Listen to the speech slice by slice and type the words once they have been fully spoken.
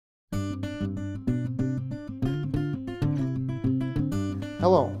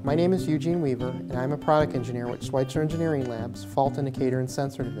Hello, my name is Eugene Weaver and I'm a product engineer with Schweitzer Engineering Lab's Fault Indicator and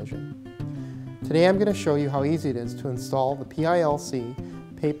Sensor Division. Today I'm going to show you how easy it is to install the PILC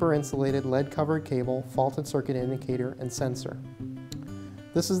paper-insulated lead-covered cable faulted circuit indicator and sensor.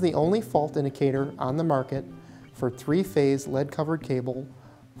 This is the only fault indicator on the market for three-phase lead-covered cable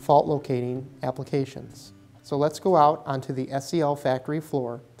fault locating applications. So let's go out onto the SEL factory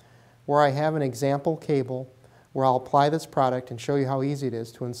floor where I have an example cable where I'll apply this product and show you how easy it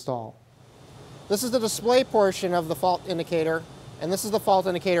is to install. This is the display portion of the fault indicator, and this is the fault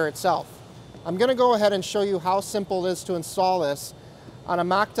indicator itself. I'm going to go ahead and show you how simple it is to install this on a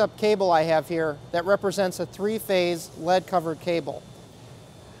mocked up cable I have here that represents a three-phase lead-covered cable.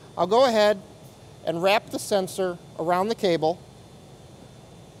 I'll go ahead and wrap the sensor around the cable.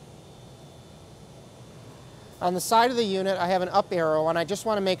 On the side of the unit I have an up arrow, and I just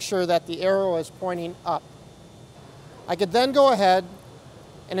want to make sure that the arrow is pointing up. I could then go ahead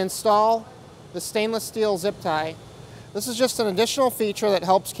and install the stainless steel zip tie. This is just an additional feature that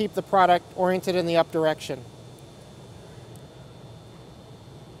helps keep the product oriented in the up direction.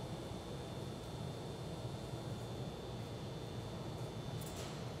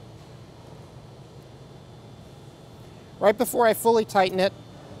 Right before I fully tighten it,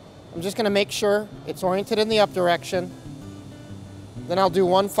 I'm just going to make sure it's oriented in the up direction. Then I'll do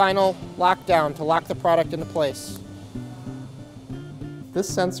one final lockdown to lock the product into place. This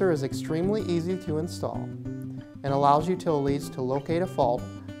sensor is extremely easy to install and allows utilities to locate a fault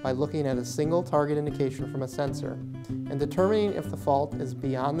by looking at a single target indication from a sensor and determining if the fault is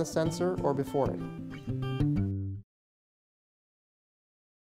beyond the sensor or before it.